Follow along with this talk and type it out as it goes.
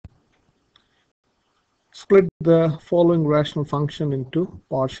split the following rational function into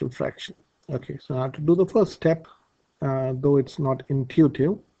partial fraction. Okay, so now to do the first step, though it's not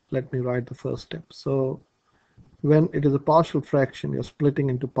intuitive, let me write the first step. So when it is a partial fraction, you're splitting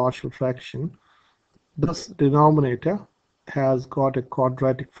into partial fraction, this denominator has got a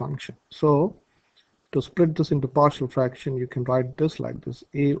quadratic function. So to split this into partial fraction, you can write this like this: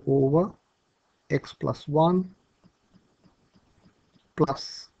 a over x plus 1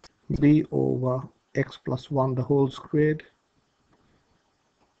 plus b over x plus 1 the whole squared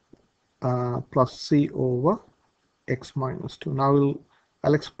plus c over x minus 2. Now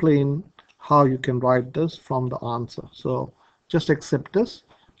I'll explain how you can write this from the answer. So just accept this.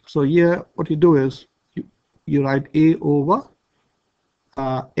 So here what you do is you write a over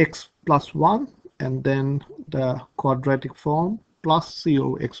x plus 1 and then the quadratic form plus c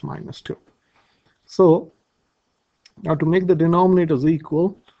over x minus 2. So now to make the denominators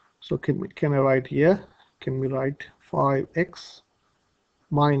equal, so can I write here, can we write 5x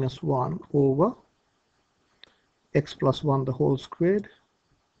minus 1 over x plus 1 the whole squared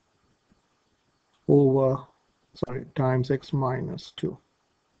over, times x minus 2.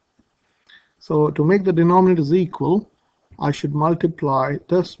 So to make the denominators equal, I should multiply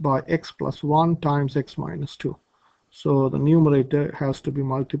this by x plus 1 times x minus 2. So the numerator has to be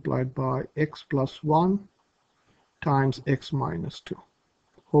multiplied by x plus 1 times x minus 2.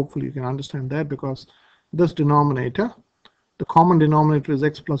 Hopefully you can understand that, because this denominator, the common denominator is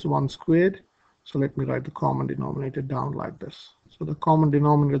x plus 1 squared. So let me write the common denominator down like this. So the common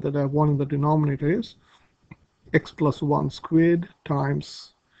denominator that I want in the denominator is x plus 1 squared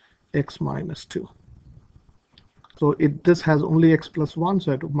times x minus 2. So this has only x plus 1,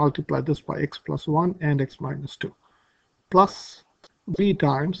 so I have to multiply this by x plus 1 and x minus 2. Plus b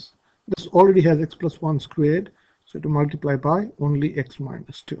times, this already has x plus 1 squared, so to multiply by only x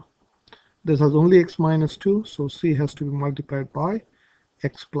minus 2. This has only x minus 2, so c has to be multiplied by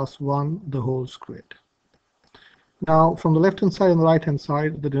x plus 1 the whole squared. Now from the left hand side and the right hand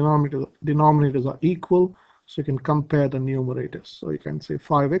side, the denominators are equal, so you can compare the numerators. So you can say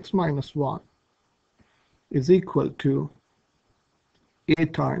 5x minus 1 is equal to a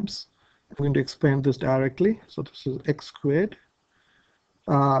times, I'm going to expand this directly, so this is x squared.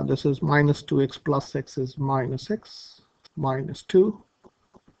 This is minus 2x plus x is minus x minus 2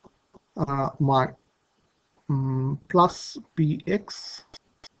 plus bx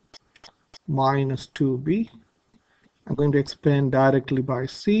minus 2b. I'm going to expand directly by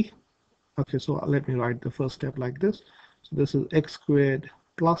c. Okay, so let me write the first step like this. So this is x squared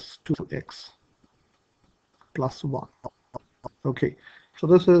plus 2x plus 1. Okay, so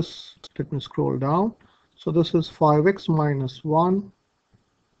this is, let me scroll down. So this is 5x minus 1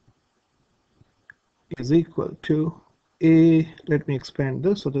 is equal to a, let me expand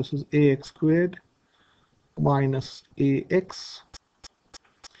this, so this is ax squared minus ax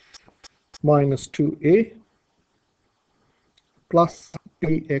minus 2a plus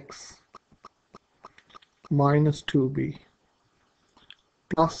bx minus 2b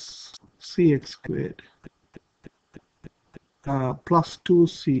plus cx squared plus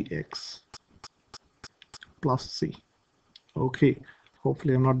 2cx plus c. Okay,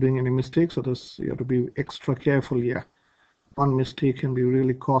 hopefully I'm not doing any mistakes, so this you have to be extra careful here. One mistake can be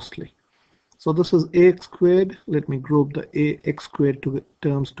really costly. So this is ax squared. Let me group the ax squared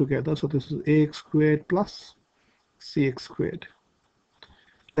terms together. So this is ax squared plus cx squared.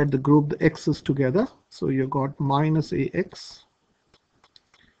 Let the group the x's together. So you got minus ax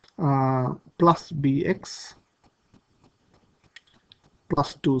plus bx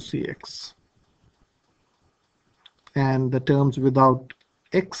plus 2cx. And the terms without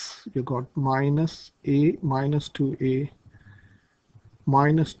x, you got minus a minus 2a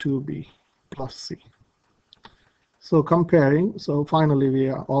minus 2b plus c. So comparing, so finally we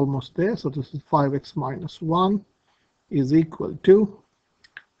are almost there. So this is 5x minus 1 is equal to,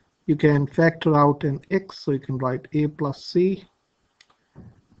 you can factor out an x, so you can write a plus c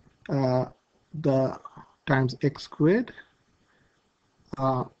the times x squared.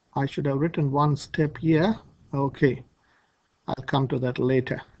 I should have written one step here. Okay, I'll come to that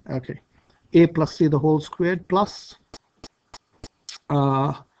later. Okay, a plus c the whole squared plus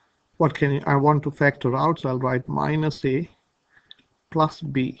what can I want to factor out, so I'll write minus a plus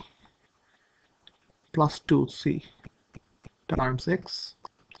b plus 2c times x,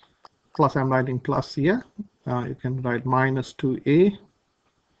 plus I'm writing plus here. You can write minus 2a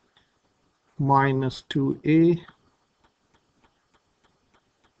minus 2a.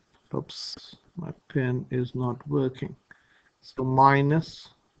 Oops, my pen is not working. So minus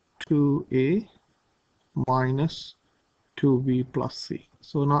 2a minus 2b plus c.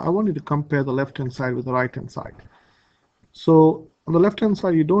 So now I want you to compare the left-hand side with the right-hand side. So on the left-hand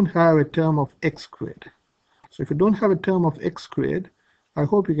side, you don't have a term of x squared. So if you don't have a term of x squared, I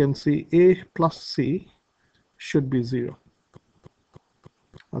hope you can see a plus c should be 0.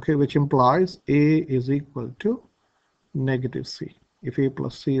 Okay, which implies a is equal to negative c. If a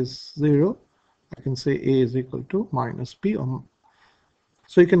plus c is 0, I can say a is equal to minus b.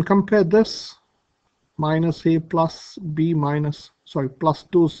 So you can compare this minus a plus b plus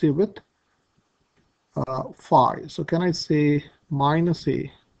 2c with 5. So can I say minus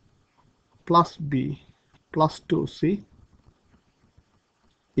a plus b plus 2c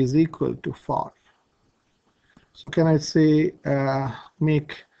is equal to 5? So can I say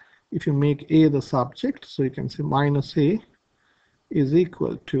if you make a the subject, so you can say minus a is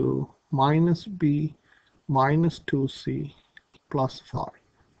equal to minus b minus 2c plus 5,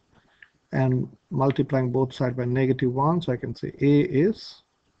 and multiplying both sides by negative 1, so I can say a is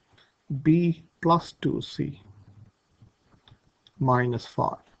b plus 2c minus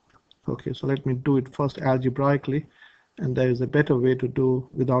 5. Okay, so let me do it first algebraically, and there is a better way to do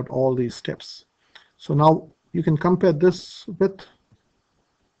without all these steps. So now you can compare this with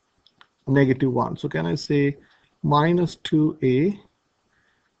negative 1. So can I say minus 2a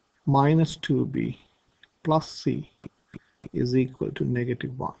minus 2b plus c is equal to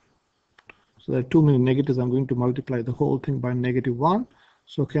negative 1. So there are too many negatives. I'm going to multiply the whole thing by negative 1.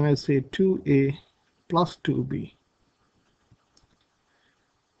 So can I say 2a plus 2b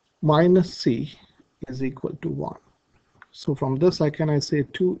minus c is equal to 1? So from this, can I say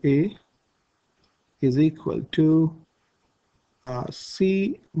 2a is equal to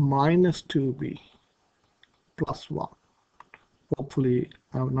c minus 2b plus 1. Hopefully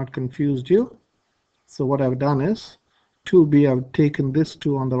I have not confused you. So what I've done is 2b, I've taken this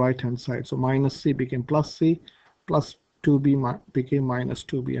 2 on the right hand side. So minus c became plus c, plus 2b became minus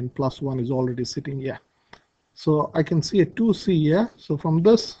 2b, and plus 1 is already sitting here. So I can see a 2c here. So from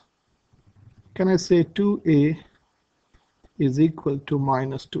this, can I say 2a is equal to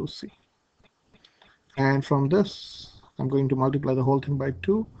minus 2c? And from this, I'm going to multiply the whole thing by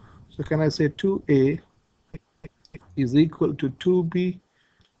 2. So can I say 2a is equal to 2b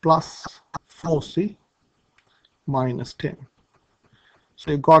plus 4c minus 10?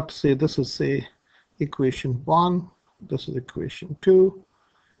 So you got to say this is say equation 1, this is equation 2,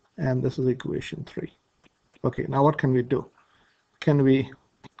 and this is equation 3. Okay, now what can we do? Can we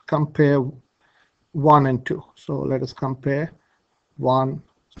compare 1 and 2? So let us compare 1.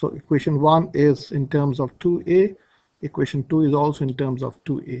 So equation 1 is in terms of 2a, equation 2 is also in terms of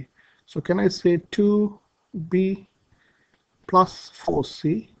 2a. So can I say 2b plus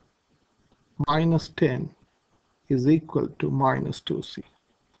 4c minus 10 is equal to minus 2c?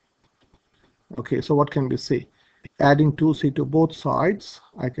 Okay, so what can we say? Adding 2c to both sides,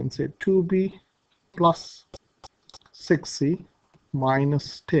 I can say 2b plus 6c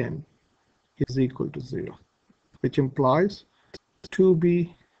minus 10 is equal to 0, which implies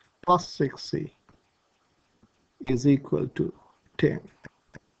 2b plus 6c is equal to 10.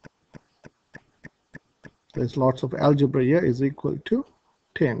 There's lots of algebra here, is equal to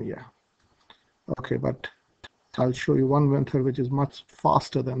 10 here. Okay, but I'll show you one method which is much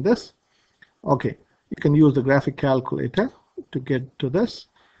faster than this. Okay, you can use the graphic calculator to get to this.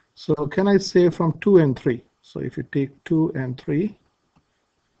 So can I say from 2 and 3? So if you take 2 and 3,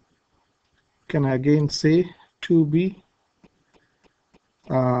 can I again say 2b?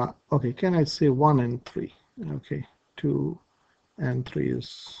 Okay, can I say 1 and 3? Okay, 2 and 3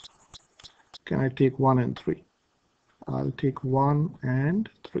 is, can I take 1 and 3? I'll take 1 and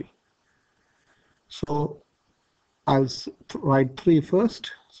 3. So I'll write 3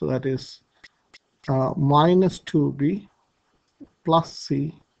 first. So that is minus 2b plus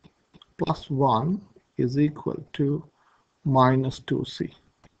c plus 1 is equal to minus 2c.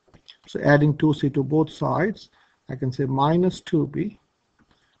 So adding 2c to both sides, I can say minus 2b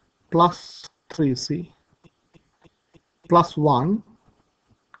plus 3c plus 1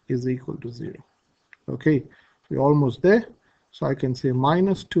 is equal to 0. Okay, we're almost there. So I can say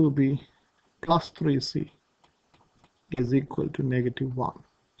minus 2b plus 3c is equal to negative 1.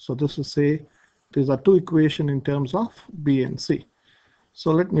 So this is say these are two equations in terms of b and c.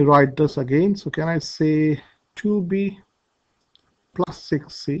 So let me write this again. So can I say 2b plus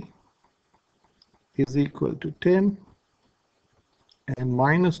 6c is equal to 10, and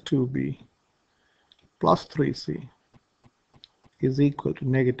minus 2b plus 3c is equal to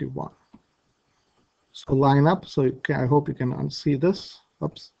negative 1. So line up. So I hope you can see this.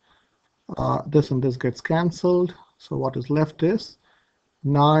 Oops. This and this gets cancelled. So what is left is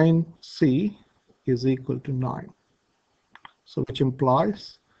 9c is equal to 9. so which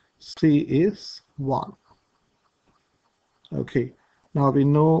implies C is 1. Okay, now we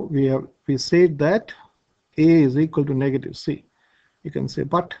know we said that A is equal to negative C. You can say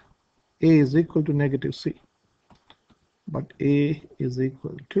but A is equal to negative C, but A is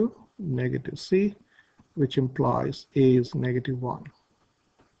equal to negative C, which implies A is negative 1.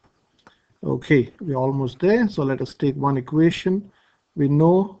 Okay, we're almost there. So let us take one equation. We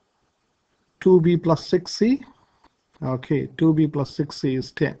know 2b plus 6c. Okay, 2b plus 6c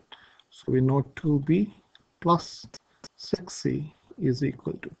is 10. So we know 2b plus 6c is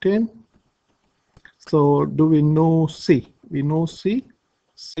equal to 10. So do we know C? We know C.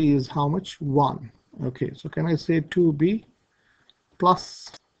 C is how much? 1. Okay, so can I say 2b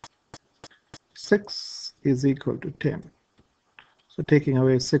plus 6 is equal to 10? So taking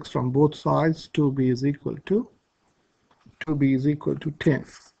away 6 from both sides, 2b is equal to 10.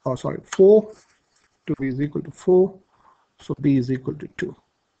 Oh, sorry, 4. 2b is equal to 4. So b is equal to 2.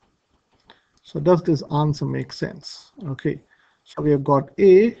 So does this answer make sense? Okay, so we have got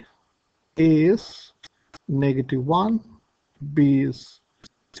A is negative 1, B is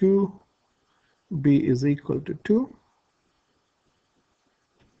 2, B is equal to 2,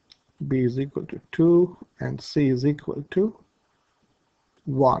 B is equal to 2, and C is equal to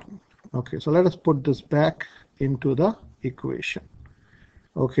 1. Okay, so let us put this back into the equation.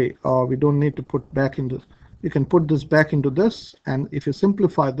 Okay, we don't need to put back into, you can put this back into this, and if you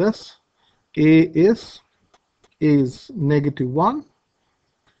simplify this, A is negative 1.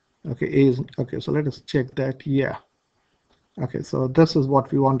 Okay, okay, so let us check that. Yeah. Okay, so this is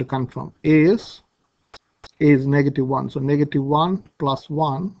what we want to confirm. A is negative 1. So negative 1 plus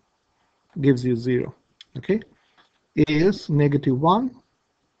 1 gives you 0. Okay, A is negative 1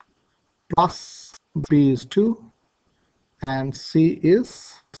 plus B is 2 and C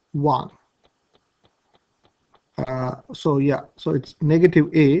is 1. So yeah, so it's negative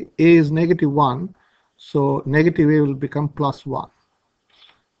A is negative 1, so negative A will become plus 1.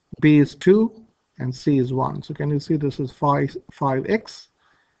 B is 2 and C is 1. So can you see this is 5x?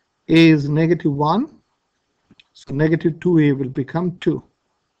 A is negative 1, so negative 2A will become 2.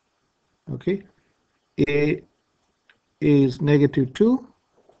 Okay, A is negative 2,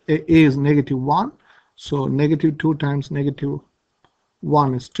 A is negative 1, so negative 2 times negative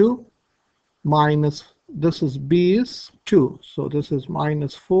 1 is 2, minus this is B is 2, so this is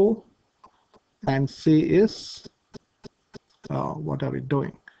minus 4, and C is what are we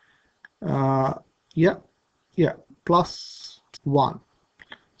doing? Yeah, plus 1.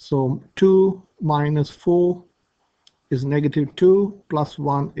 So 2 minus 4 is negative 2, plus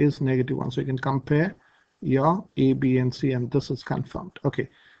 1 is negative 1. So you can compare your A, B, and C, and this is confirmed. Okay,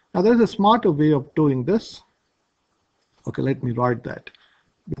 now there's a smarter way of doing this. Okay, let me write that.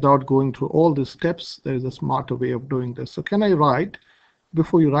 Without going through all these steps, there is a smarter way of doing this. So can I write,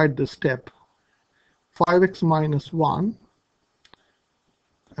 before you write this step, 5x minus 1,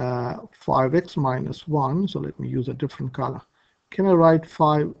 5x minus 1, so let me use a different color. Can I write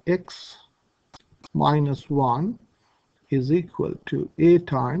 5x minus 1 is equal to A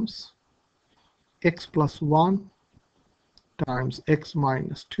times x plus 1 times x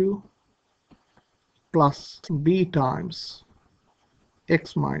minus 2 plus B times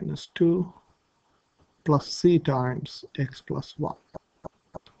x minus 2 plus C times x plus 1.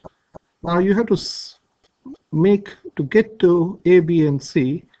 Now you have to to get to A, B, and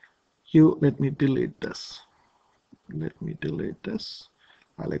C, let me delete this.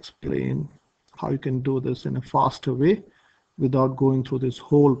 I'll explain how you can do this in a faster way without going through this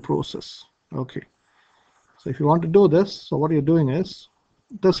whole process. Okay, so if you want to do this, so what you're doing is,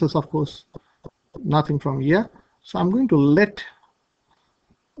 this is of course nothing from here, so I'm going to let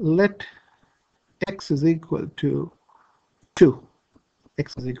x is equal to 2.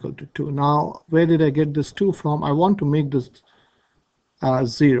 X is equal to 2. Now where did I get this 2 from? I want to make this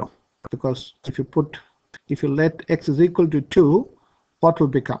 0, because if you let x is equal to 2, what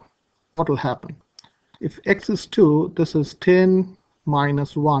will happen? If x is 2, this is 10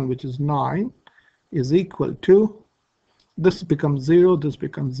 minus 1, which is 9, is equal to, this becomes 0, this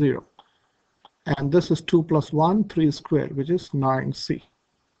becomes 0, and this is 2 plus 1, 3 squared, which is 9c,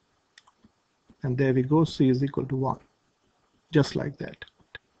 and there we go, c is equal to 1, just like that.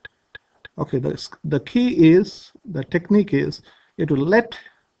 Okay, the key is, the technique is, you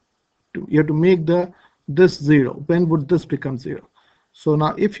have to make this 0. When would this become 0? So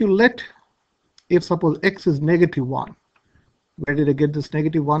now if suppose x is negative 1, where did I get this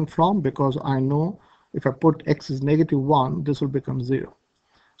negative 1 from? Because I know if I put x is negative 1, this will become 0.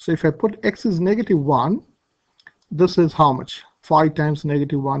 So if I put x is negative 1, this is how much? 5 times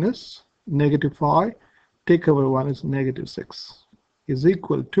negative 1 is negative 5. takeover 1 is negative 6 is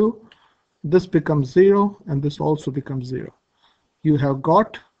equal to, this becomes 0 and this also becomes 0. You have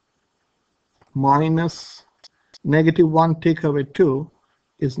got minus negative 1 takeaway 2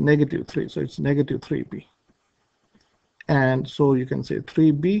 is negative 3, so it's negative 3b. And so you can say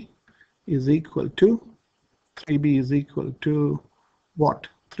 3b is equal to, 3b is equal to what?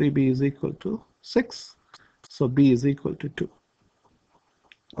 3b is equal to 6, so b is equal to 2.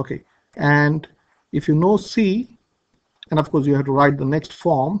 Okay, and if you know c, and of course you have to write the next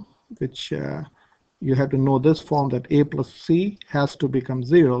form, which you have to know this form, that a plus c has to become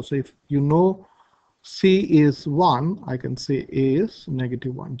 0. So if you know c is 1, I can say a is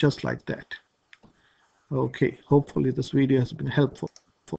negative 1, just like that. Okay, hopefully this video has been helpful.